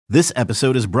This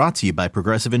episode is brought to you by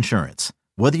Progressive Insurance.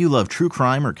 Whether you love true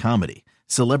crime or comedy,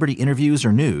 celebrity interviews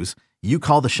or news, you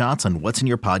call the shots on what's in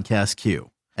your podcast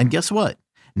queue. And guess what?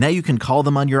 Now you can call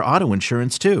them on your auto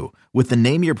insurance too with the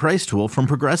Name Your Price tool from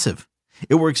Progressive.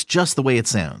 It works just the way it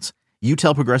sounds. You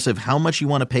tell Progressive how much you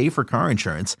want to pay for car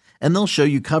insurance, and they'll show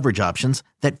you coverage options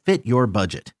that fit your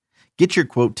budget. Get your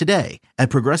quote today at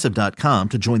Progressive.com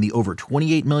to join the over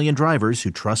 28 million drivers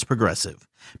who trust Progressive.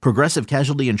 Progressive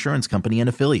Casualty Insurance Company and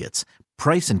Affiliates.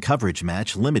 Price and coverage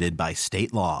match limited by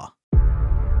state law.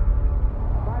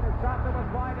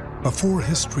 Before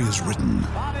history is written,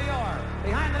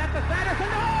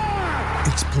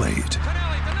 it's played.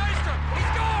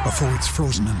 Before it's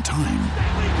frozen in time,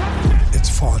 it's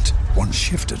fought one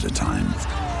shift at a time.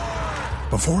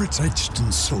 Before it's etched in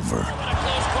silver,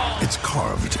 it's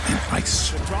carved in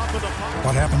ice.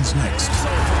 What happens next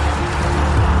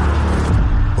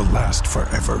will last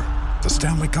forever. The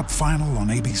Stanley Cup Final on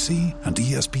ABC and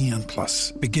ESPN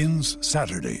Plus begins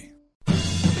Saturday.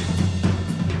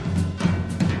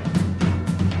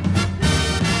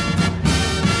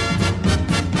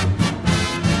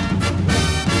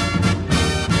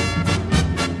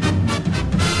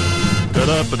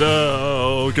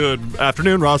 Good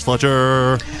afternoon, Ross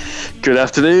Fletcher. Good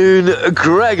afternoon,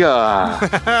 Gregor.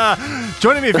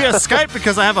 Joining me via Skype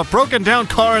because I have a broken down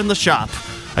car in the shop.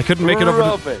 I couldn't make it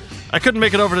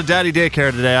over to Daddy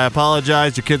Daycare today. I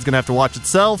apologize. Your kid's gonna have to watch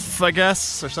itself, I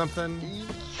guess, or something.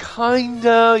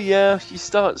 Kinda, yeah. If she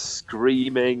starts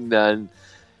screaming, then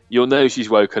you'll know she's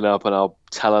woken up, and I'll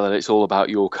tell her that it's all about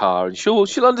your car, and she'll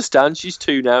understand. She's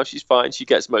 2 now. She's fine. She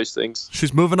gets most things.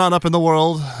 She's moving on up in the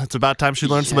world. It's about time she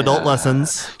learned some adult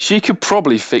lessons. She could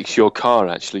probably fix your car,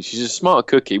 actually. She's a smart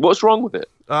cookie. What's wrong with it?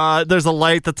 There's a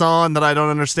light that's on that I don't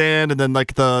understand, and then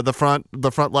like the front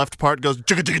left part goes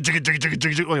jigga jigga jigga jigga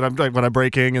jigga jigga when I'm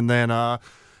braking, and then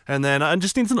it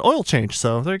just needs an oil change.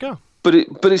 So there you go. But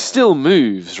it still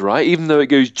moves, right? Even though it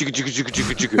goes jigga jigga jigga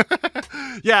jigga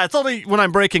jigga. Yeah, it's only when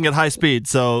I'm braking at high speed.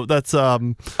 So that's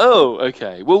Oh,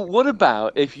 okay. Well, what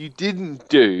about if you didn't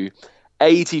do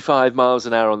 85 miles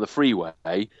an hour on the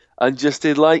freeway and just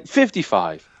did like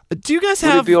 55? Do you guys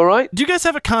Would it be all right? Do you guys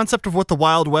have a concept of what the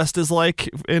Wild West is like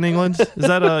in England? Is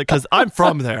that because I'm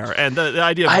from there, and the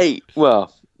idea of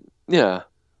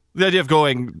the idea of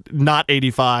going not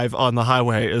 85 on the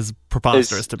highway is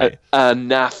preposterous to me.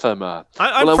 Anathema.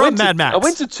 I'm from Mad Max.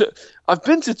 I've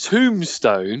been to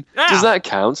Tombstone. Yeah. Does that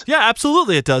count? Yeah,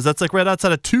 absolutely it does. That's like right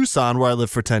outside of Tucson, where I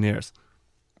lived for 10 years.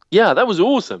 Yeah, that was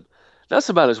awesome. That's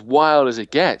about as wild as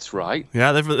it gets, right?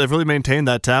 Yeah, they've really maintained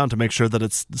that town to make sure that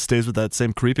it stays with that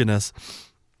same creepiness.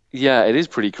 Yeah, it is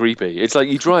pretty creepy. It's like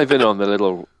you drive in on the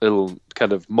little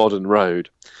kind of modern road,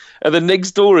 and then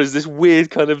next door is this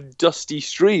weird kind of dusty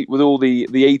street with all the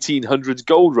 1800s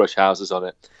gold rush houses on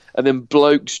it, and then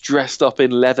blokes dressed up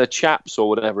in leather chaps or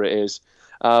whatever it is,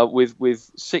 with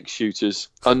 6-shooters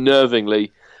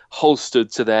unnervingly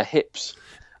holstered to their hips.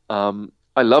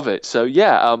 I love it. So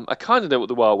yeah, I kind of know what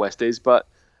the Wild West is, but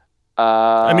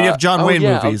I mean, you have John Wayne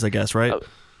movies, I guess, right?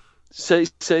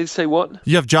 Say what?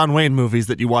 You have John Wayne movies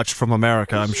that you watched from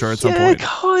America, I'm sure, at some point.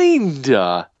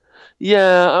 Kinda.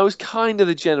 Yeah, I was kind of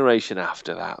the generation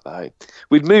after that, though.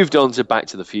 We'd moved on to Back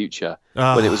to the Future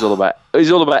when it was all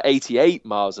about 88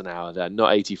 miles an hour then,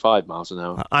 not 85 miles an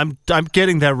hour. I'm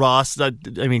getting there, Ross. I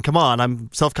mean, come on, I'm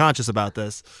self-conscious about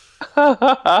this.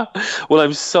 Well,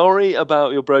 I'm sorry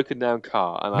about your broken down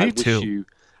car, and I wish you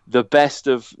the best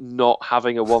of not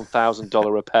having a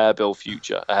 $1,000 repair bill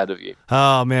future ahead of you.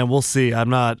 Oh man, we'll see. I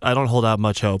don't hold out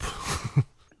much hope.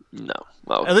 No.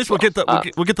 Well, at least we'll get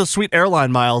the sweet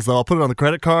airline miles though. I'll put it on the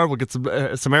credit card. We'll get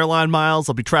some airline miles.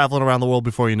 I'll be traveling around the world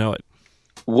before you know it.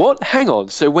 What? Hang on.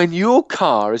 So when your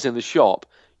car is in the shop,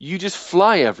 you just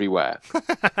fly everywhere?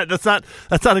 That's not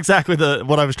exactly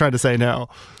what I was trying to say now.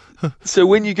 So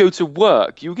when you go to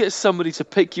work, you get somebody to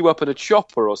pick you up in a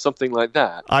chopper or something like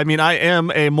that. I mean, I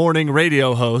am a morning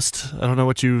radio host. I don't know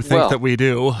what you think that we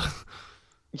do.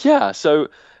 Yeah, so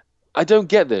I don't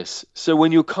get this. So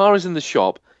when your car is in the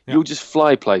shop, you'll just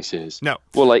fly places. No.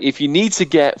 Well, like if you need to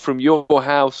get from your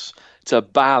house to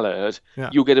Ballard,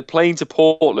 you'll get a plane to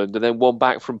Portland and then one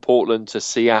back from Portland to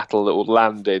Seattle that will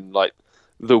land in like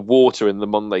the water in the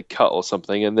Monday Cut or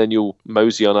something, and then you'll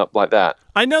mosey on up like that.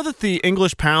 I know that the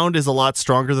English pound is a lot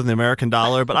stronger than the American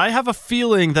dollar, but I have a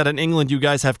feeling that in England you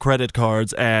guys have credit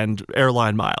cards and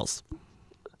airline miles.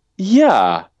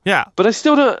 Yeah. Yeah. But I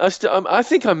still don't. I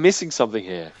think I'm missing something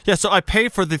here. Yeah. So I pay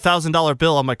for the $1,000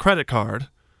 bill on my credit card,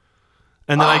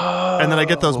 and then I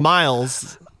get those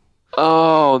miles.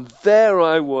 Oh, there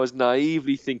I was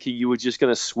naively thinking you were just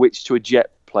going to switch to a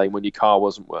jet plane when your car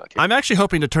wasn't working. I'm actually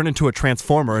hoping to turn into a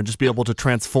transformer and just be able to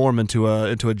transform into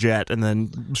a jet and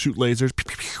then shoot lasers. Pew,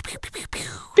 pew, pew, pew, pew,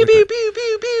 pew, pew, pew,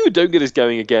 pew, pew. Don't get us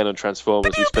going again on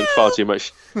Transformers. We spent far too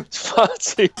much time.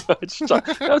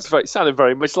 That sounded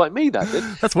very much like me, that did.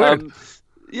 That's weird.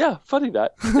 Yeah, funny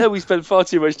that. Yeah, we spent far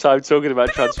too much time talking about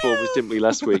Transformers, didn't we,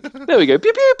 last week? There we go.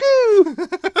 Pew, pew, pew.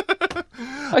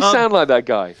 I sound like that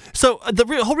guy. So the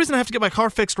whole reason I have to get my car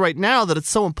fixed right now, that it's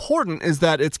so important, is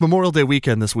that it's Memorial Day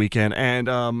weekend this weekend. And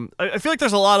I feel like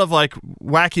there's a lot of like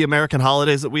wacky American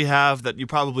holidays that we have that you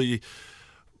probably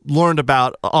learned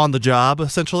about on the job,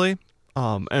 essentially.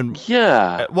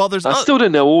 Yeah. Well, I still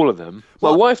don't know all of them.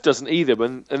 My wife doesn't either.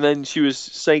 And then she was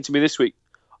saying to me this week,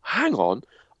 hang on,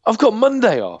 I've got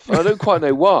Monday off, and I don't quite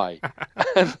know why.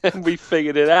 And then we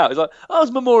figured it out. It's like, oh,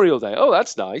 it's Memorial Day. Oh,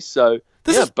 that's nice. So,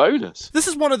 bonus. This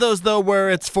is one of those, though,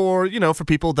 where it's for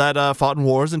people that fought in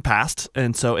wars and passed,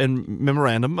 and so in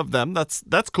memorandum of them, that's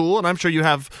cool. And I'm sure you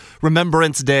have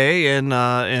Remembrance Day in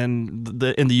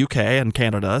the UK and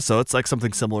Canada, so it's like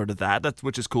something similar to that,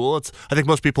 which is cool. I think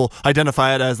most people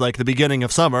identify it as like the beginning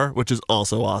of summer, which is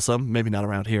also awesome. Maybe not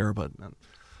around here, but.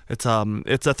 It's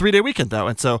a 3-day weekend, though,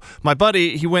 and so my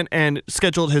buddy, he went and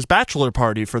scheduled his bachelor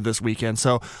party for this weekend,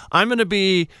 so I'm going to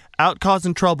be out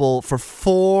causing trouble for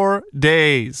 4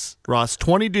 days, Ross.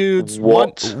 20 dudes,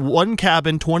 one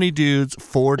cabin, 20 dudes,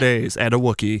 4 days, and a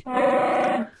Wookiee.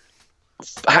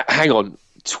 Hang on,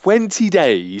 20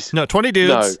 days? No, 20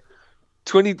 dudes.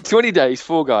 No, 20 days,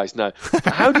 4 guys, no.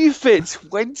 How do you fit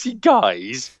 20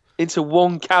 guys into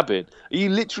one cabin? Are you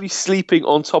literally sleeping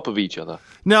on top of each other?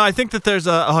 No, I think that there's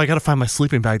I gotta find my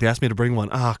sleeping bag. They asked me to bring one.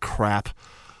 Ah, crap.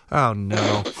 Oh,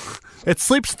 no. It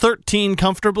sleeps 13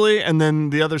 comfortably, and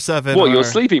then the other 7 your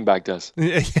sleeping bag does?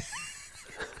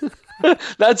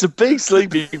 That's a big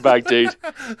sleeping bag, dude.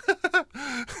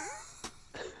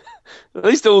 At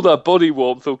least all that body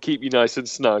warmth will keep you nice and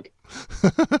snug.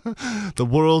 The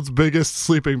world's biggest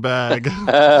sleeping bag.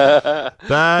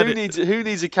 Who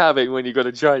needs a cabin when you've got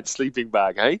a giant sleeping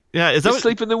bag, eh? Yeah,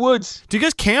 sleep in the woods. Do you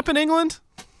guys camp in England?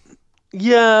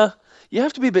 Yeah. You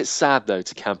have to be a bit sad, though,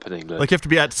 to camp in England. Like you have to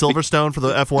be at Silverstone for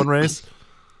the F1 race?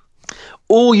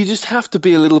 Or you just have to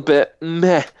be a little bit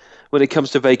meh when it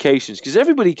comes to vacations, because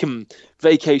everybody can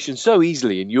vacation so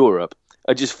easily in Europe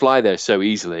and just fly there so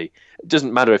easily. It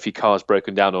doesn't matter if your car's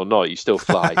broken down or not, you still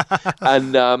fly.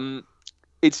 And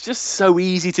it's just so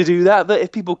easy to do that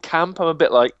if people camp, I'm a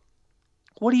bit like,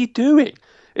 what are you doing?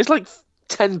 It's like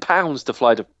 £10 to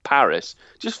fly to Paris.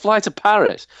 Just fly to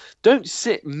Paris. Don't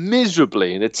sit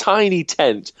miserably in a tiny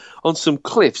tent on some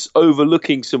cliffs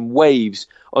overlooking some waves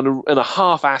on a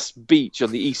half-assed beach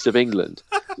on the east of England.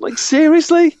 Like,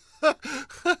 seriously?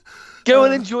 Go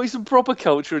and enjoy some proper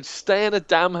culture and stay in a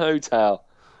damn hotel.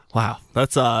 Wow,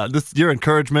 that's your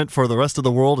encouragement for the rest of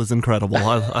the world is incredible.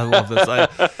 I love this.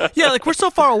 Like we're so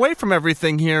far away from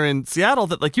everything here in Seattle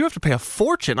that like you have to pay a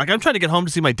fortune. Like I'm trying to get home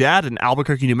to see my dad in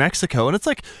Albuquerque, New Mexico, and it's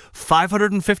like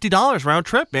 $550 round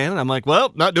trip, man. And I'm like,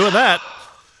 well, not doing that.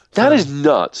 That is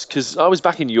nuts, because I was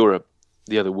back in Europe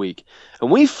the other week,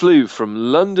 and we flew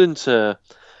from London to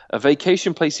a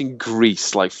vacation place in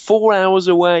Greece, like 4 hours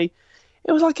away.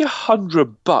 It was like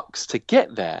 $100 to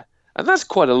get there. And that's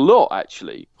quite a lot,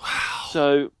 actually. Wow.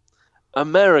 So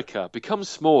America becomes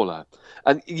smaller.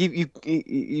 And you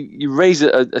raise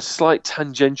a slight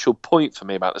tangential point for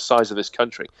me about the size of this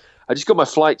country. I just got my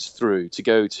flights through to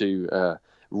go to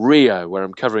Rio, where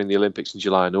I'm covering the Olympics in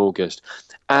July and August.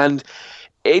 And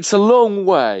it's a long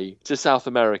way to South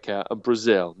America and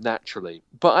Brazil, naturally.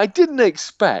 But I didn't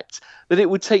expect that it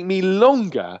would take me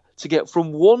longer to get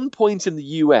from one point in the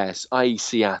US, i.e.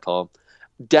 Seattle,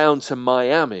 down to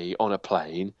Miami on a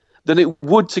plane than it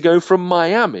would to go from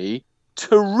Miami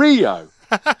to Rio.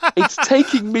 It's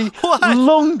taking me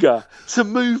longer to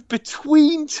move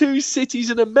between two cities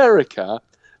in America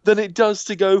than it does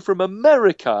to go from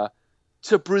America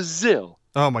to Brazil.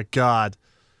 Oh my God.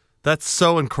 That's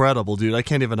so incredible, dude. I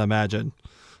can't even imagine.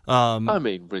 I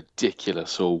mean,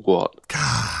 ridiculous or what?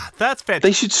 God, that's fantastic.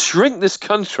 They should shrink this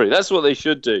country. That's what they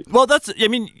should do. Well,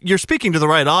 you're speaking to the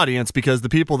right audience, because the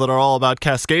people that are all about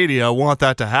Cascadia want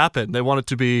that to happen. They want it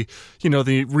to be,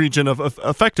 the region of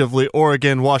effectively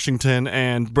Oregon, Washington,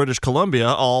 and British Columbia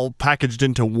all packaged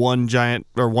into one giant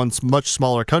or one much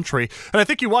smaller country. And I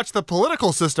think you watch the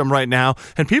political system right now,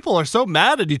 and people are so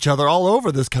mad at each other all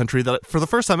over this country that for the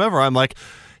first time ever, I'm like,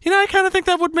 I kind of think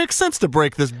that would make sense to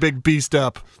break this big beast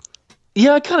up.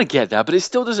 Yeah, I kind of get that, but it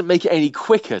still doesn't make it any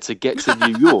quicker to get to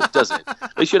New York, does it?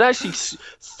 They should actually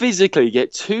physically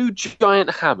get 2 giant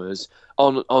hammers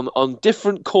on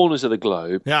different corners of the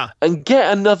globe, and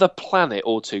get another planet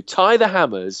or 2. Tie the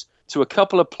hammers to a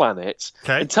couple of planets,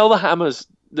 and tell the hammers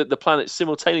the planet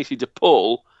simultaneously to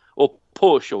pull or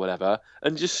push or whatever,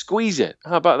 and just squeeze it.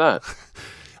 How about that?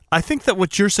 I think that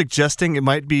what you're suggesting, it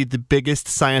might be the biggest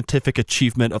scientific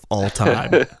achievement of all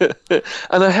time.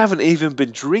 And I haven't even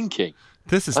been drinking.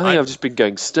 I think I've just been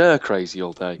going stir crazy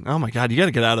all day. Oh my God, you got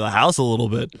to get out of the house a little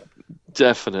bit.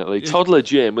 Definitely. Toddler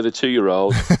Jim with a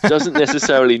 2-year-old doesn't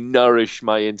necessarily nourish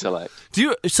my intellect. Do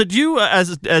you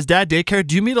as dad daycare,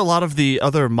 do you meet a lot of the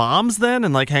other moms then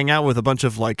and like hang out with a bunch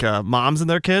of like moms and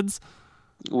their kids?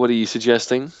 What are you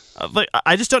suggesting?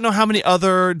 I just don't know how many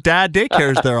other dad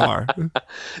daycares there are.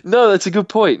 No, that's a good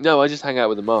point. No, I just hang out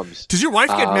with the moms. Does your wife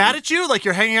get mad at you? Like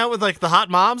you're hanging out with like the hot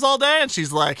moms all day and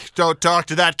she's like, don't talk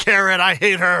to that Karen, I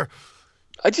hate her.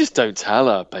 I just don't tell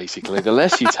her, basically. The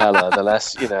less you tell her, the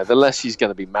less she's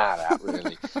going to be mad at,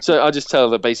 really. So I just tell her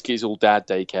that basically it's all dad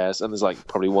daycares, and there's like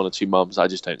probably 1 or 2 mums I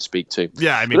just don't speak to.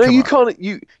 Yeah, I mean,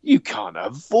 you can't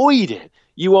avoid it.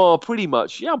 You are pretty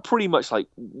much like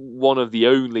one of the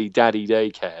only daddy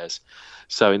daycares.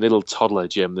 So in little Toddler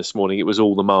Jim this morning, it was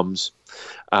all the mums.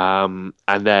 And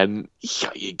then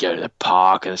you go to the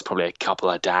park, and there's probably a couple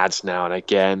of dads now and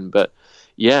again, but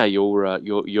yeah,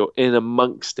 you're in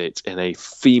amongst it in a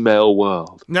female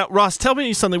world. Now, Ross, tell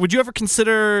me something. Would you ever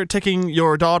consider taking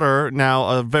your daughter, now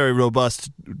a very robust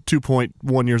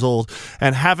 2.1 years old,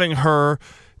 and having her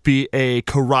be a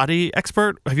karate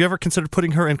expert? Have you ever considered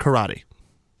putting her in karate?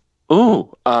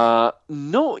 Oh,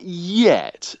 not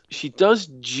yet. She does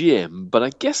gym, but I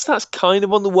guess that's kind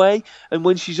of on the way. And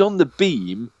when she's on the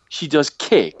beam, she does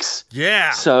kicks.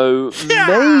 Yeah. So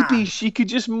maybe she could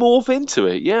just morph into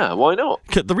it. Yeah, why not?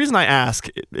 The reason I ask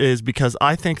is because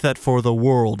I think that for the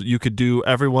world, you could do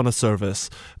everyone a service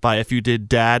by if you did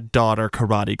dad-daughter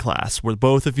karate class, where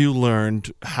both of you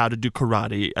learned how to do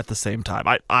karate at the same time.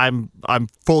 I'm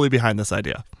fully behind this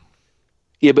idea.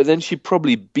 Yeah, but then she'd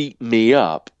probably beat me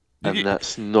up. And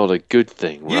that's not a good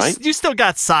thing, right? You still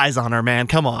got size on her, man.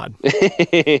 Come on.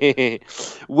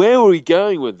 Where are we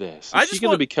going with this? Is she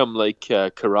going to become like a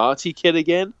Karate Kid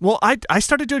again? Well, I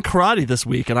started doing karate this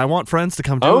week, and I want friends to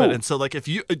come do it. And so, like, if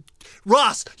you...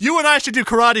 Ross, you and I should do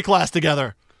karate class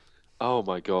together. Oh,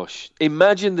 my gosh.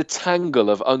 Imagine the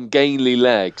tangle of ungainly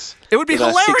legs. It would be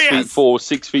hilarious.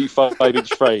 6'4",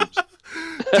 6'5" frames.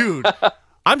 Dude...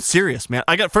 I'm serious, man.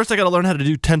 I got to learn how to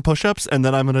do 10 push-ups, and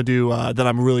then I'm gonna do. Then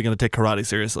I'm really gonna take karate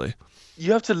seriously.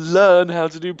 You have to learn how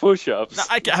to do push-ups. No,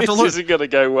 this isn't gonna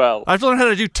go well. I have to learn how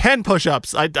to do 10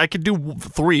 push-ups. I could do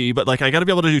 3, but like I got to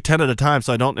be able to do 10 at a time,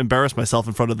 so I don't embarrass myself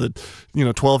in front of the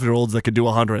 12-year-olds that could do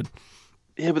 100.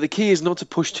 Yeah, but the key is not to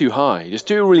push too high. Just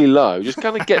do it really low. Just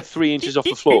kind of get 3 inches off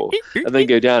the floor and then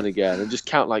go down again and just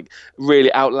count like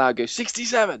really out loud. Go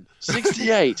 67,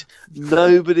 68.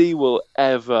 Nobody will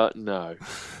ever know.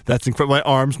 That's incredible. My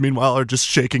arms, meanwhile, are just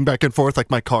shaking back and forth like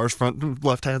my car's front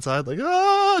left-hand side, like,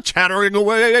 chattering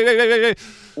away.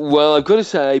 Well, I've got to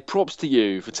say, props to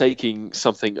you for taking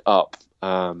something up.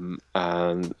 And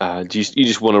you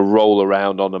just want to roll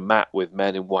around on a mat with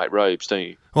men in white robes, don't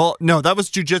you? Well, no, that was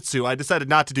jujitsu. I decided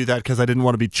not to do that because I didn't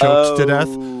want to be choked to death.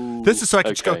 This is so I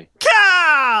can just go,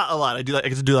 Kya! A lot. I get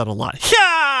to do that a lot.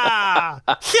 Kya!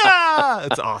 Kya!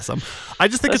 It's awesome. I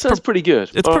just think that sounds pretty good.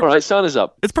 All right, sign us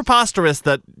up. It's preposterous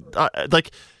that,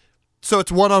 so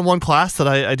it's one-on-one class that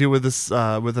I do with this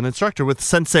with an instructor, with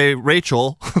Sensei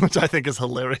Rachel, which I think is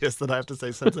hilarious that I have to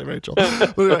say Sensei Rachel.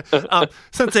 Anyway,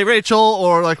 Sensei Rachel,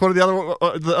 or like one of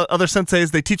the other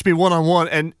senseis, they teach me one-on-one,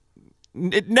 and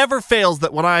it never fails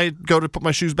that when I go to put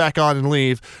my shoes back on and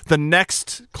leave, the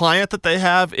next client that they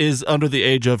have is under the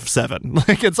age of 7.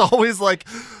 Like, it's always like,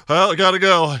 well, I gotta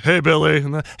go. Hey, Billy.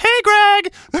 And hey,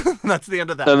 Greg. That's the end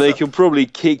of that. And they can probably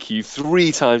kick you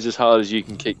 3 times as hard as you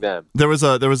can kick them. There was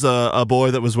a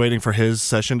boy that was waiting for his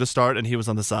session to start, and he was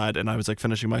on the side, and I was like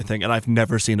finishing my thing, and I've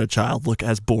never seen a child look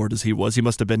as bored as he was. He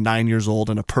must have been 9 years old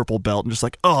and a purple belt, and just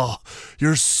like, oh,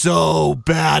 you're so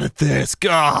bad at this.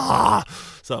 Gah.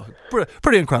 So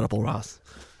pretty incredible, Ross.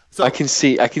 So I can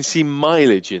see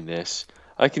mileage in this.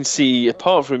 I can see,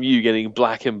 apart from you getting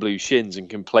black and blue shins and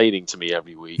complaining to me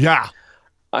every week. Yeah.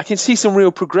 I can see some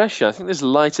real progression. I think there's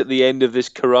light at the end of this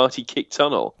karate kick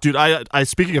tunnel. Dude, I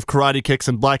speaking of karate kicks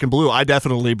and black and blue, I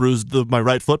definitely bruised my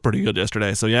right foot pretty good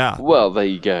yesterday. So yeah. Well, there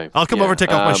you go. I'll come over,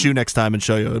 take off my shoe next time and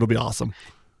show you. It'll be awesome.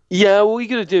 Yeah, what you're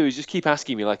going to do is just keep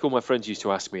asking me, like all my friends used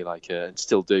to ask me, like, and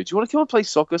still do you want to come and play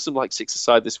soccer some like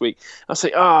 6-a-side this week? I'll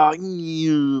say,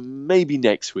 maybe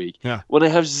next week. Yeah. When I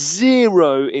have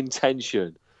zero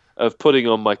intention of putting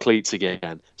on my cleats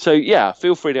again. So, yeah,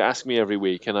 feel free to ask me every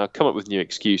week, and I'll come up with new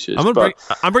excuses.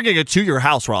 I'm bringing it to your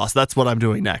house, Ross. That's what I'm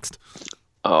doing next.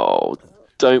 Oh,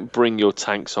 Don't bring your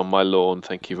tanks on my lawn,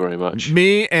 thank you very much.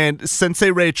 Me and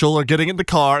Sensei Rachel are getting in the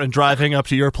car and driving up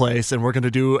to your place, and we're going to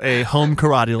do a home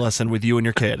karate lesson with you and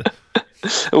your kid.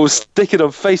 We'll stick it on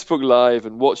Facebook Live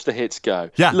and watch the hits go.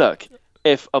 Yeah. Look,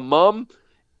 if a mum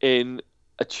in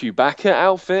a Chewbacca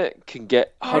outfit can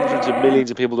get hundreds of millions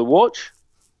of people to watch,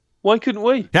 why couldn't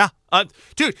we? Yeah.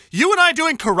 Dude, you and I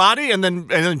doing karate and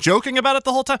then joking about it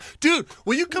the whole time. Dude,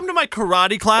 will you come to my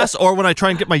karate class, or when I try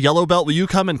and get my yellow belt, will you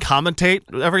come and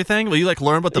commentate everything? Will you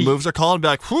learn what the moves are called and be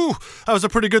like, whew, that was a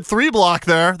pretty good 3-block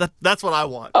there. That's what I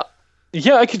want.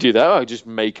 Yeah, I could do that. I could just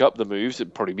make up the moves.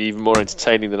 It'd probably be even more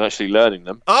entertaining than actually learning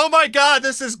them. Oh my God,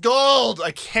 this is gold.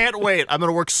 I can't wait. I'm going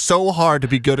to work so hard to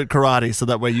be good at karate so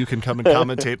that way you can come and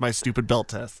commentate my stupid belt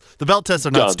tests. The belt tests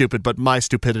are not stupid, but my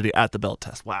stupidity at the belt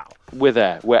test. Wow. We're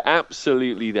there. We're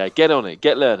absolutely there. Get on it.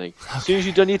 Get learning. As soon as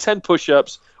you've done your 10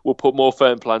 push-ups, we'll put more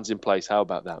firm plans in place. How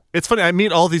about that? It's funny. I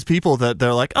meet all these people that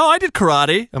they're like, oh, I did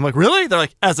karate. I'm like, really? They're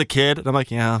like, as a kid. And I'm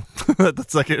like, yeah,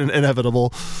 that's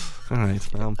inevitable. All right.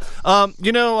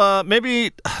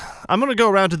 Maybe I'm going to go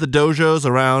around to the dojos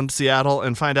around Seattle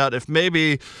and find out if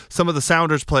maybe some of the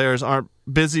Sounders players aren't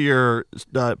busier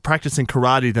practicing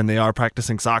karate than they are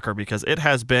practicing soccer, because it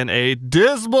has been a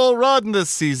dismal run this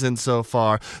season so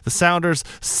far. The Sounders,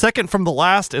 second from the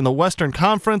last in the Western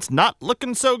Conference, not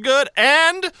looking so good.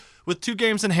 And with 2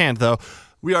 games in hand, though,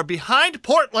 we are behind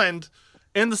Portland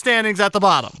in the standings at the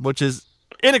bottom, which is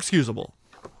inexcusable.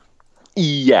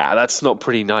 Yeah, that's not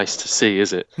pretty nice to see,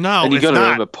 is it? No, and you got to not.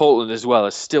 remember, Portland as well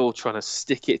is still trying to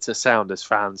stick it to Sounders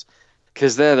fans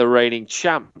because they're the reigning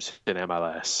champs in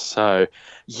MLS. So,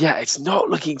 yeah, it's not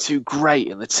looking too great.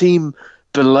 And the team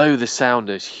below the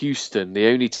Sounders, Houston, the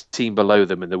only team below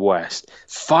them in the West,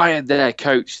 fired their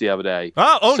coach the other day.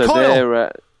 Oh, Owen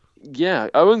Coyle.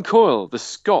 Owen Coyle,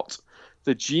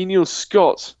 the genial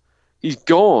Scot, he's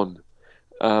gone.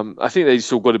 I think they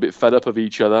just all got a bit fed up of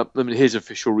each other. I mean, his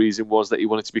official reason was that he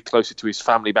wanted to be closer to his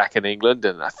family back in England,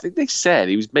 and I think they said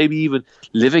he was maybe even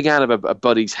living out of a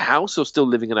buddy's house or still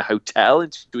living in a hotel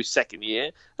into his second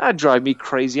year. That'd drive me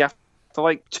crazy after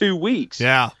 2 weeks.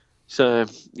 Yeah. So,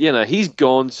 he's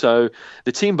gone. So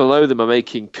the team below them are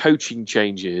making coaching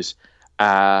changes.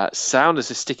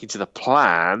 Sounders are sticking to the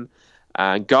plan.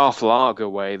 And Garth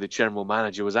Lagerwey, the general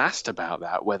manager, was asked about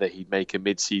that, whether he'd make a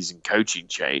mid-season coaching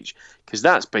change, because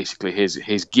that's basically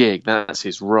his gig, that's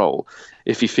his role,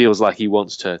 if he feels like he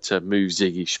wants to move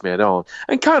Ziggy Schmidt on,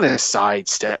 and kind of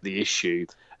sidestep the issue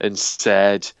and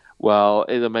said, well,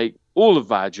 it'll make all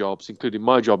of our jobs, including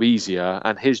my job, easier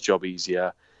and his job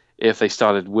easier if they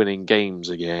started winning games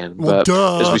again. But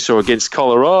as we saw against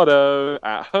Colorado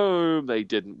at home, they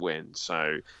didn't win,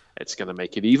 so it's going to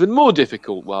make it even more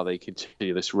difficult while they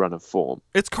continue this run of form.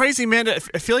 It's crazy, man. I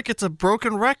feel like it's a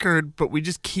broken record, but we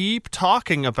just keep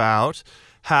talking about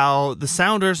how the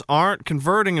Sounders aren't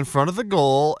converting in front of the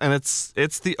goal, and it's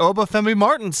the Obafemi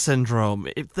Martins syndrome.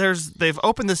 They've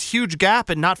opened this huge gap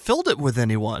and not filled it with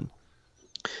anyone.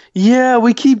 Yeah,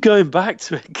 we keep going back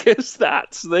to it because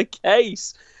that's the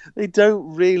case. They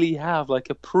don't really have a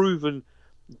proven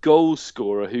goal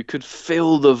scorer who could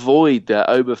fill the void that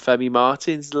Obafemi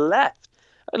Martins left.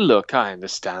 And look, I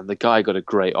understand the guy got a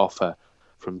great offer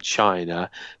from China,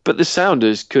 but the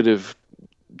Sounders could have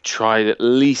tried at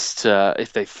least,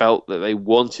 if they felt that they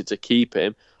wanted to keep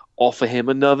him, offer him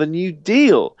another new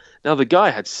deal. Now, the guy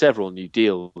had several new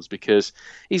deals because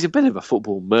he's a bit of a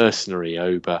football mercenary,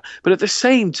 Oba, but at the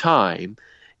same time,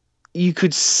 you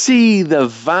could see the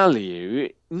value,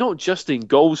 not just in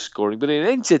goal scoring, but in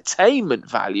entertainment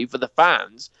value for the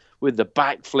fans with the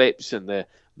backflips and the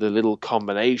little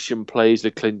combination plays,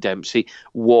 the Clint Dempsey,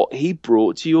 what he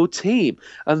brought to your team.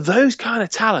 And those kind of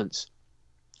talents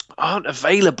aren't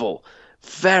available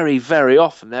very, very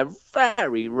often. They're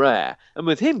very rare. And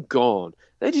with him gone,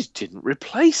 they just didn't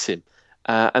replace him.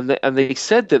 And they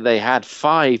said that they had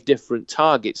 5 different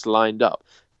targets lined up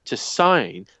to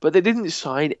sign, but they didn't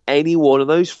sign any one of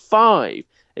those 5.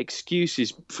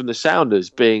 Excuses from the Sounders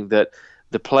being that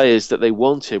the players that they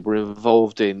wanted were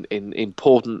involved in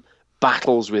important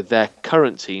battles with their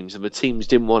current teams, and the teams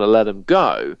didn't want to let them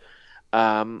go.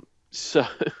 So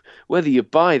whether you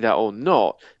buy that or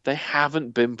not, they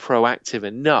haven't been proactive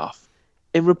enough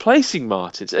in replacing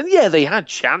Martins. And yeah, they had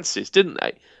chances, didn't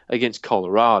they, against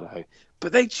Colorado,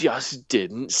 but they just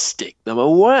didn't stick them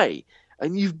away.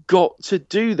 And you've got to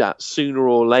do that sooner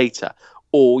or later,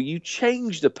 or you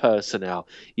change the personnel.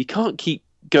 You can't keep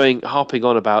harping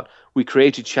on about we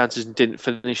created chances and didn't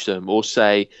finish them, or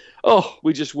say, oh,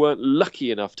 we just weren't lucky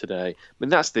enough today. I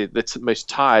mean, that's the most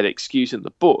tired excuse in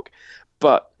the book.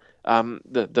 But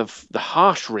the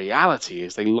harsh reality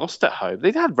is they lost at home.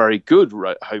 They'd had very good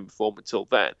home form until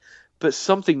then, but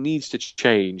something needs to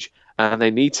change, and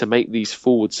they need to make these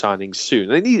forward signings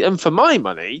soon. And for my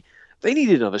money, they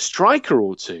need another striker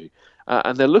or two,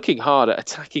 and they're looking hard at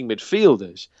attacking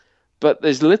midfielders. But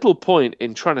there's little point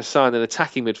in trying to sign an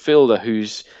attacking midfielder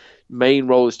whose main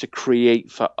role is to create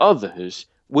for others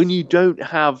when you don't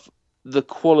have the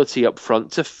quality up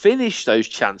front to finish those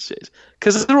chances,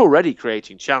 because they're already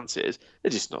creating chances. They're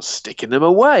just not sticking them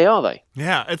away, are they?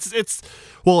 Yeah, it's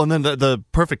well, and then the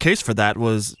perfect case for that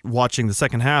was watching the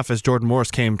second half as Jordan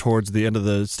Morris came towards the end of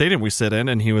the stadium we sit in,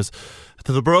 and he was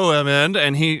to the Brougham end,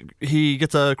 and he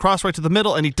gets a cross right to the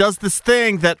middle, and he does this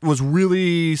thing that was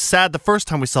really sad the first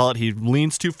time we saw it. He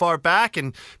leans too far back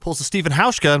and pulls a Stephen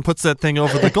Hauschka and puts that thing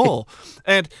over the goal.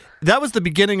 And that was the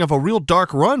beginning of a real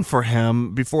dark run for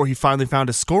him before he finally found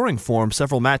his scoring form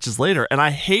several matches later. And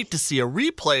I hate to see a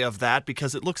replay of that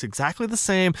because it looks exactly the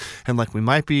same, and like we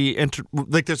might be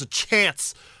like there's a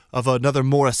chance of another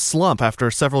Morris slump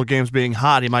after several games being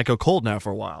hot. He might go cold now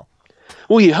for a while.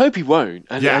 Well, you hope he won't.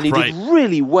 And he right. did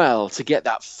really well to get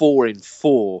that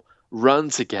 4-in-4 run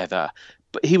together.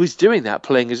 But he was doing that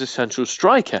playing as a central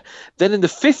striker. Then in the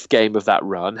fifth game of that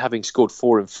run, having scored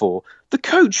 4-in-4, the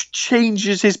coach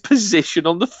changes his position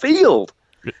on the field.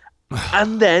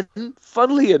 And then,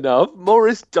 funnily enough,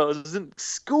 Morris doesn't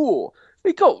score.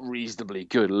 He got reasonably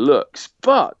good looks.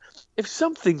 But if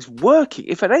something's working,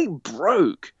 if it ain't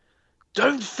broke,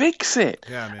 don't fix it.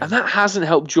 Yeah, man. And that hasn't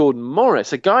helped Jordan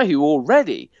Morris, a guy who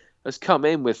already has come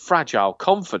in with fragile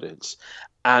confidence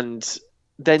and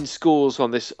then scores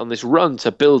on this run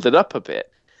to build it up a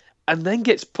bit, and then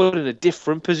gets put in a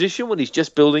different position when he's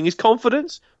just building his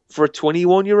confidence for a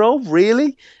 21-year-old,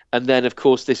 really? And then, of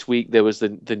course, this week there was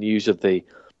the news of the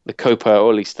Copa,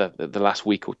 or at least the last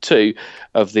week or two,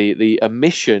 of the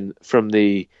omission from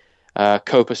the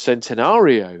Copa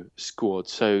Centenario squad.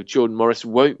 So Jordan Morris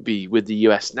won't be with the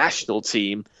US national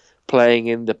team playing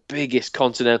in the biggest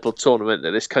continental tournament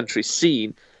that this country's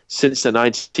seen since the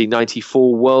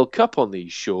 1994 World Cup on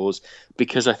these shores,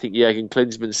 because I think Jurgen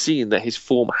Klinsmann's seen that his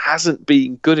form hasn't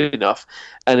been good enough,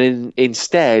 and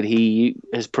instead he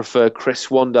has preferred Chris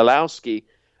Wondolowski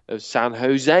of San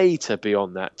Jose to be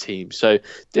on that team. So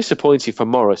disappointing for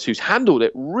Morris, who's handled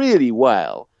it really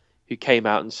well, who came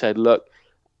out and said, look,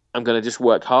 I'm going to just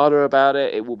work harder about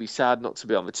it. It will be sad not to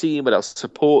be on the team, but I'll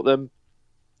support them.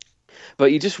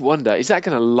 But you just wonder, is that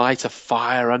going to light a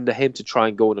fire under him to try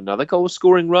and go on another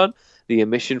goal-scoring run, the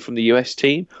omission from the US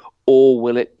team, or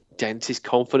will it dent his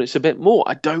confidence a bit more?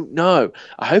 I don't know.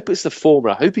 I hope it's the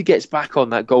former. I hope he gets back on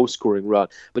that goal-scoring run,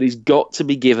 but he's got to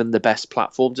be given the best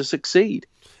platform to succeed.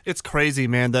 It's crazy,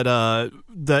 man,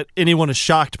 that anyone is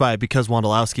shocked by it because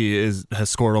Wondolowski has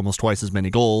scored almost twice as many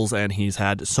goals, and he's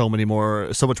had so much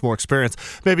more experience.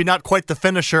 Maybe not quite the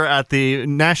finisher at the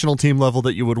national team level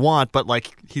that you would want, but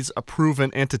like he's a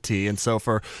proven entity. And so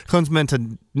for Klinsmann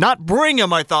to not bring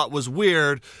him, I thought was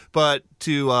weird, but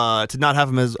to not have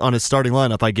him on his starting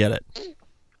lineup, I get it.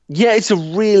 Yeah, it's a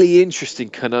really interesting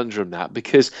conundrum, that,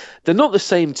 because they're not the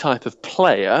same type of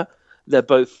player. They're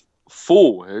both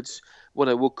forwards. What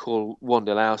I would call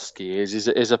Wondolowski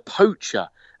is a poacher,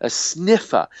 a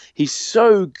sniffer. He's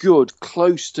so good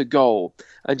close to goal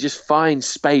and just finds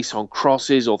space on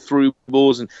crosses or through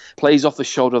balls and plays off the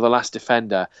shoulder of the last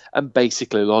defender. And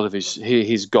basically a lot of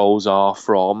his goals are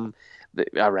from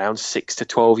around 6 to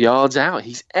 12 yards out.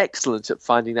 He's excellent at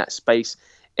finding that space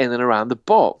in and around the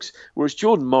box. Whereas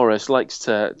Jordan Morris likes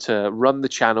to run the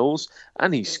channels,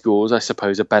 and he scores, I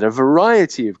suppose, a better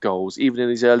variety of goals, even in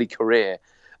his early career,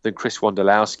 than Chris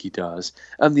Wondolowski does.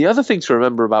 And the other thing to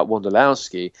remember about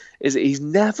Wondolowski is that he's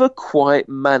never quite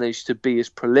managed to be as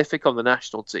prolific on the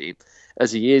national team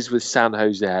as he is with San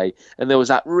Jose. And there was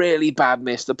that really bad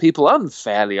miss that people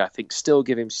unfairly, I think, still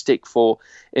give him stick for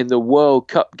in the World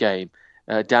Cup game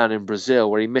down in Brazil,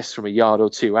 where he missed from a yard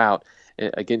or two out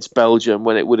against Belgium,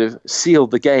 when it would have sealed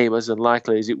the game, as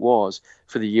unlikely as it was,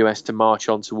 for the US to march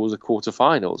on towards the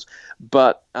quarterfinals.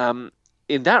 But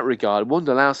in that regard,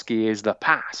 Wondolowski is the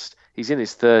past. He's in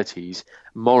his 30s.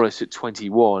 Morris at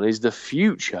 21 is the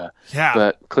future. Yeah.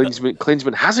 But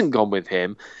Klinsmann hasn't gone with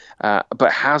him,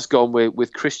 but has gone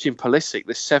with Christian Pulisic,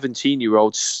 the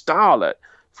 17-year-old starlet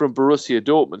from Borussia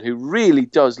Dortmund, who really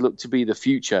does look to be the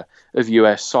future of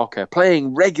US soccer,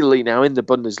 playing regularly now in the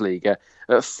Bundesliga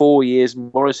at 4 years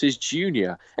Morris's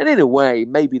junior. And in a way,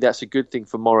 maybe that's a good thing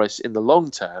for Morris in the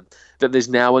long term, that there's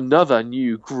now another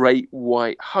new great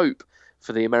white hope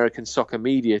for the American soccer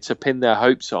media to pin their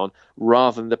hopes on,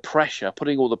 rather than the pressure,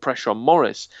 putting all the pressure on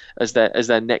Morris as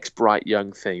their next bright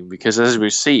young thing. Because as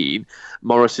we've seen,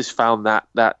 Morris has found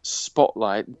that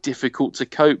spotlight difficult to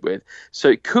cope with. So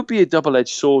it could be a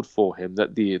double-edged sword for him,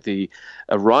 that the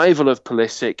arrival of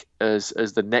Pulisic as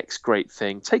the next great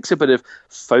thing takes a bit of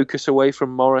focus away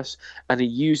from Morris, and he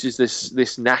uses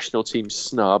this national team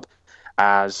snub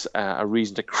as a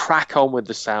reason to crack on with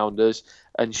the Sounders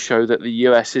and show that the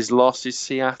US's loss is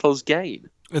Seattle's gain.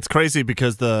 It's crazy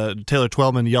because the Taylor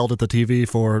Twellman yelled at the TV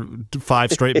for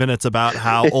 5 straight minutes about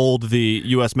how old the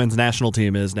U.S. men's national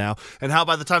team is now, and how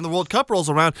by the time the World Cup rolls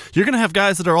around, you're going to have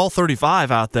guys that are all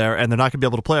 35 out there, and they're not going to be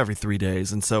able to play every 3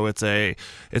 days. And so it's a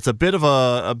bit of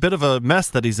a mess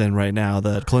that he's in right now,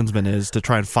 that Klinsmann is, to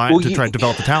try and try and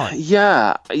develop the talent.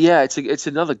 Yeah, it's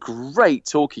another great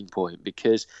talking point,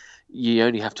 because you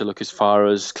only have to look as far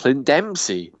as Clint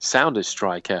Dempsey, Sounders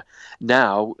striker,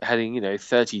 now heading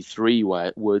 33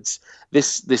 Woods.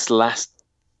 This last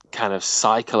kind of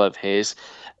cycle of his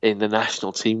in the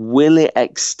national team, will it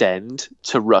extend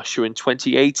to Russia in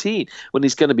 2018 when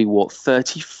he's going to be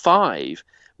 35?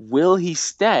 Will he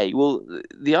stay? Well,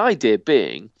 the idea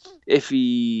being, if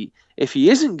he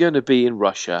isn't going to be in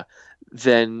Russia,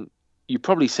 then you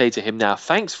probably say to him now,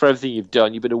 thanks for everything you've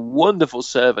done. You've been a wonderful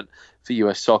servant for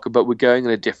US soccer, but we're going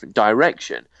in a different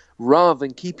direction, rather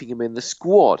than keeping him in the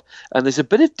squad. And there's a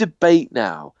bit of debate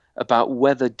now about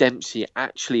whether Dempsey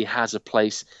actually has a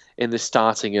place in the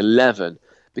starting 11,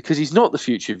 because he's not the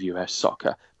future of US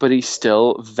soccer, but he's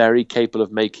still very capable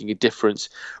of making a difference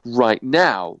right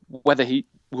now. Whether he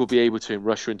will be able to in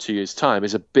Russia in 2 years' time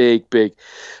is a big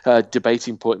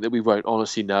debating point that we won't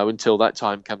honestly know until that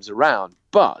time comes around.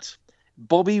 But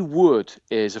Bobby Wood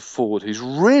is a forward who's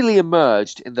really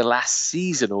emerged in the last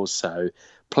season or so,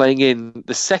 playing in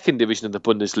the second division of the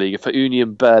Bundesliga for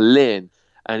Union Berlin.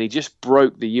 And he just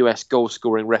broke the US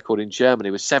goal-scoring record in Germany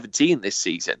with 17 this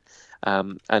season,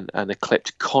 and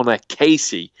eclipsed Connor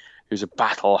Casey, who's a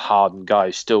battle-hardened guy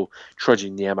who's still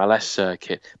trudging the MLS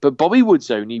circuit. But Bobby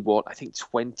Wood's only,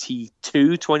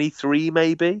 22, 23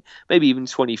 maybe even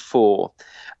 24.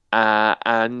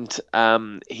 And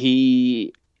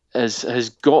he has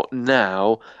got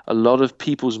now a lot of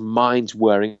people's minds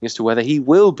whirring as to whether he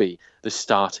will be the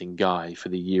starting guy for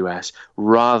the US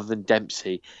rather than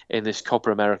Dempsey in this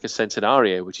Copa America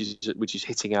Centenario, which is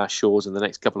hitting our shores in the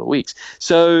next couple of weeks.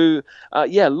 So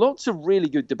lots of really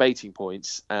good debating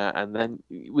points. And then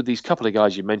with these couple of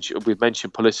guys we've mentioned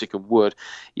Pulisic and Wood,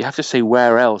 you have to say,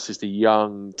 where else is the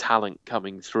young talent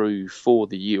coming through for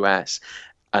the US?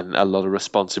 And a lot of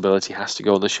responsibility has to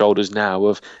go on the shoulders now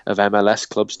of MLS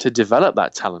clubs to develop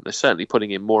that talent. They're certainly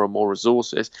putting in more and more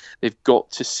resources. They've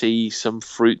got to see some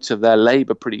fruits of their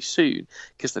labour pretty soon,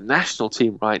 because the national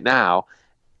team right now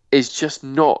is just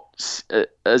not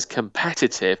as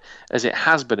competitive as it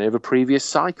has been over previous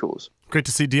cycles. Great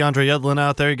to see DeAndre Yedlin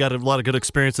out there. He got a lot of good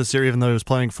experience this year, even though he was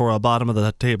playing for a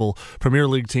bottom-of-the-table Premier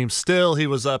League team. Still, he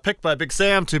was picked by Big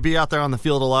Sam to be out there on the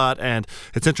field a lot, and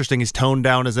it's interesting he's toned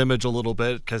down his image a little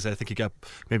bit, because I think he got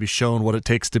maybe shown what it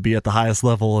takes to be at the highest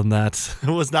level, and that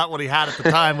was not what he had at the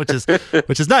time, which is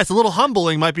nice. A little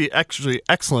humbling, might be actually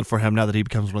excellent for him now that he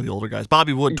becomes one of the older guys.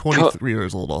 Bobby Wood, 23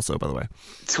 years old also, by the way.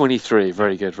 23,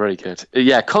 very good, very good.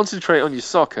 Yeah, concentrate on your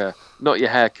soccer, not your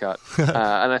haircut.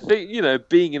 And I think,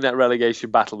 being in that relegation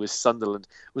battle with Sunderland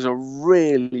was a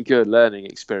really good learning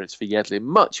experience for Yedlin,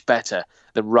 much better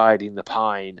than riding the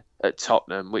pine at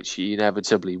Tottenham, which he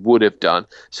inevitably would have done.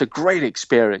 So great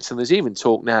experience. And there's even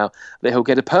talk now that he'll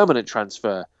get a permanent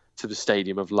transfer to the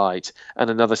Stadium of Light and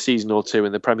another season or two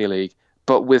in the Premier League,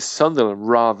 but with Sunderland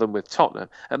rather than with Tottenham.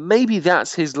 And maybe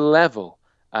that's his level.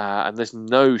 And there's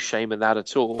no shame in that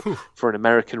at all for an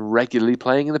American regularly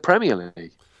playing in the Premier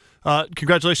League.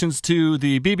 Congratulations to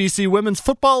the BBC Women's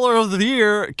Footballer of the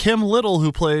Year, Kim Little,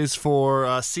 who plays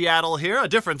for Seattle here, a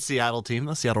different Seattle team,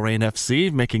 the Seattle Reign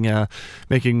FC, making I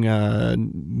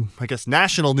guess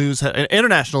national news,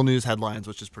 international news headlines,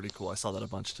 which is pretty cool. I saw that a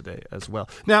bunch today as well.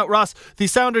 Now, Ross, the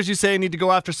Sounders, you say, need to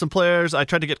go after some players. I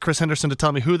tried to get Chris Henderson to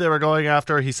tell me who they were going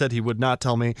after. He said he would not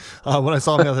tell me when I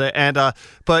saw him the other day. And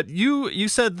but you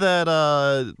said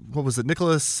that what was it,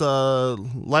 Nicholas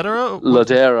Ladero?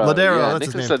 Ladero, yeah, that's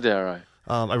Nicholas his name. Ladero.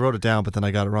 I wrote it down, but then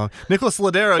I got it wrong. Nicholas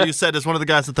Ladero, you said, is one of the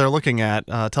guys that they're looking at.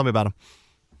 Tell me about him.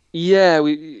 Yeah,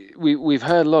 we've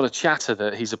heard a lot of chatter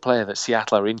that he's a player that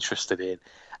Seattle are interested in,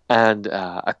 and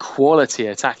a quality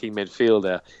attacking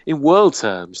midfielder in world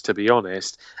terms, to be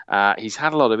honest. He's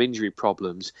had a lot of injury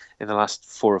problems in the last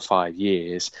 4 or 5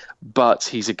 years, but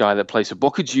he's a guy that plays for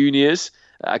Boca Juniors,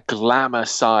 a glamour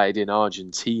side in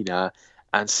Argentina,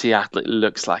 and Seattle, it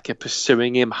looks like, are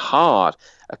pursuing him hard.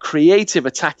 A creative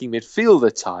attacking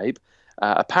midfielder type.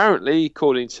 Apparently,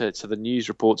 according to the news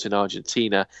reports in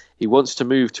Argentina, he wants to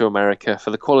move to America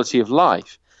for the quality of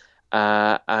life.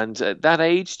 And at that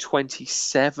age,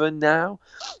 27 now,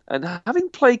 and having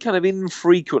played kind of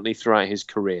infrequently throughout his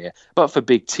career, but for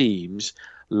big teams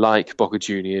like Boca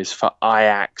Juniors, for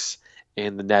Ajax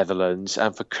in the Netherlands,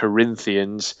 and for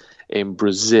Corinthians in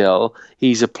Brazil,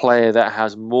 he's a player that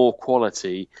has more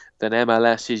quality than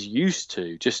MLS is used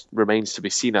to. Just remains to be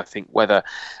seen, I think, whether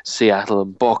Seattle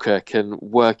and Boca can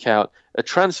work out a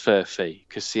transfer fee,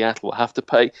 because Seattle will have to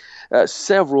pay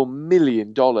several $1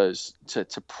 million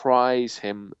to prize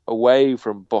him away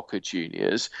from Boca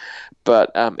Juniors.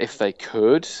 But if they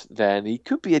could, then he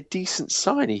could be a decent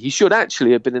signing. He should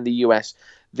actually have been in the US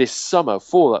this summer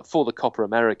for the Copa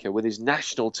America with his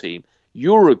national team,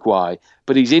 Uruguay,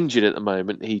 but he's injured at the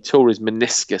moment. He tore his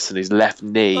meniscus in his left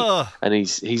knee, and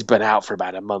he's been out for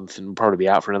about a month and will probably be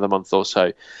out for another month or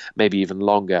so, maybe even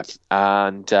longer.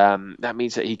 And that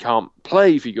means that he can't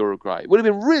play for Uruguay. It would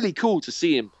have been really cool to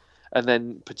see him and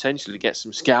then potentially get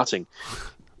some scouting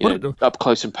up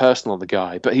close and personal on the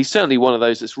guy. But he's certainly one of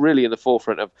those that's really in the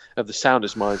forefront of the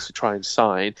Sounders' minds to try and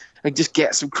sign and just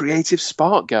get some creative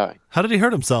spark going. How did he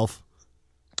hurt himself?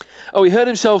 Oh, he hurt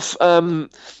himself,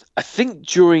 I think,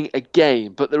 during a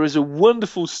game. But there is a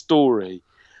wonderful story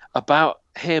about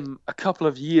him a couple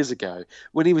of years ago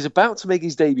when he was about to make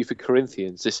his debut for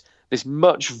Corinthians, this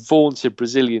much vaunted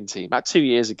Brazilian team. About 2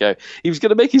 years ago, he was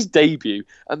going to make his debut,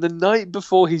 and the night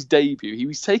before his debut, he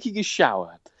was taking a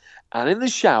shower, and in the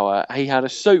shower, he had a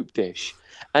soap dish,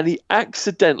 and he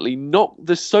accidentally knocked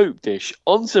the soap dish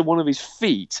onto one of his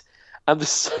feet, and the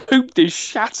soap dish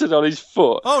shattered on his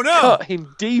foot. Oh, no! Cut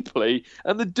him deeply,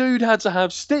 and the dude had to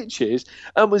have stitches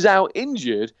and was out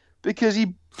injured because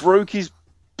he broke his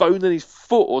bone in his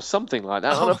foot or something like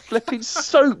that on a flipping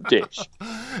soap dish.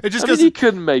 He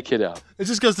couldn't make it up. It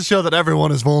just goes to show that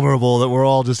everyone is vulnerable, that we're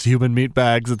all just human meat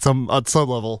bags at some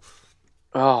level.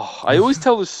 Oh, I always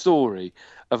tell the story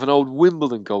of an old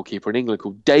Wimbledon goalkeeper in England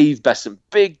called Dave Beasant,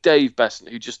 big Dave Beasant,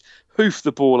 who just hoofed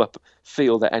the ball up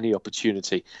field at any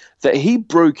opportunity, that he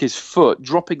broke his foot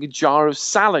dropping a jar of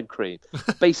salad cream,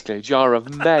 basically a jar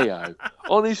of mayo,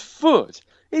 on his foot.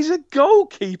 He's a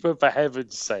goalkeeper, for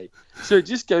heaven's sake. So it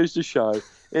just goes to show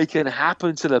it can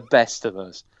happen to the best of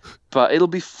us. But it'll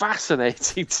be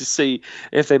fascinating to see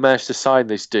if they manage to sign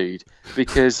this dude,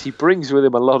 because he brings with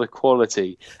him a lot of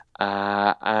quality.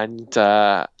 It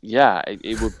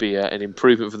would be an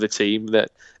improvement for the team that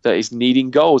is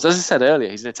needing goals. As I said earlier,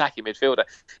 he's an attacking midfielder.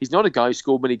 He's not a guy who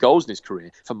scored many goals in his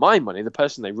career. For my money, the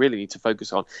person they really need to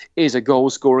focus on is a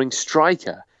goal-scoring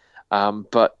striker.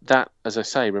 But that, as I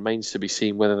say, remains to be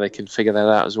seen whether they can figure that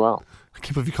out as well. I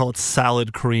can't believe you call it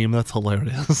salad cream. That's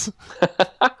hilarious.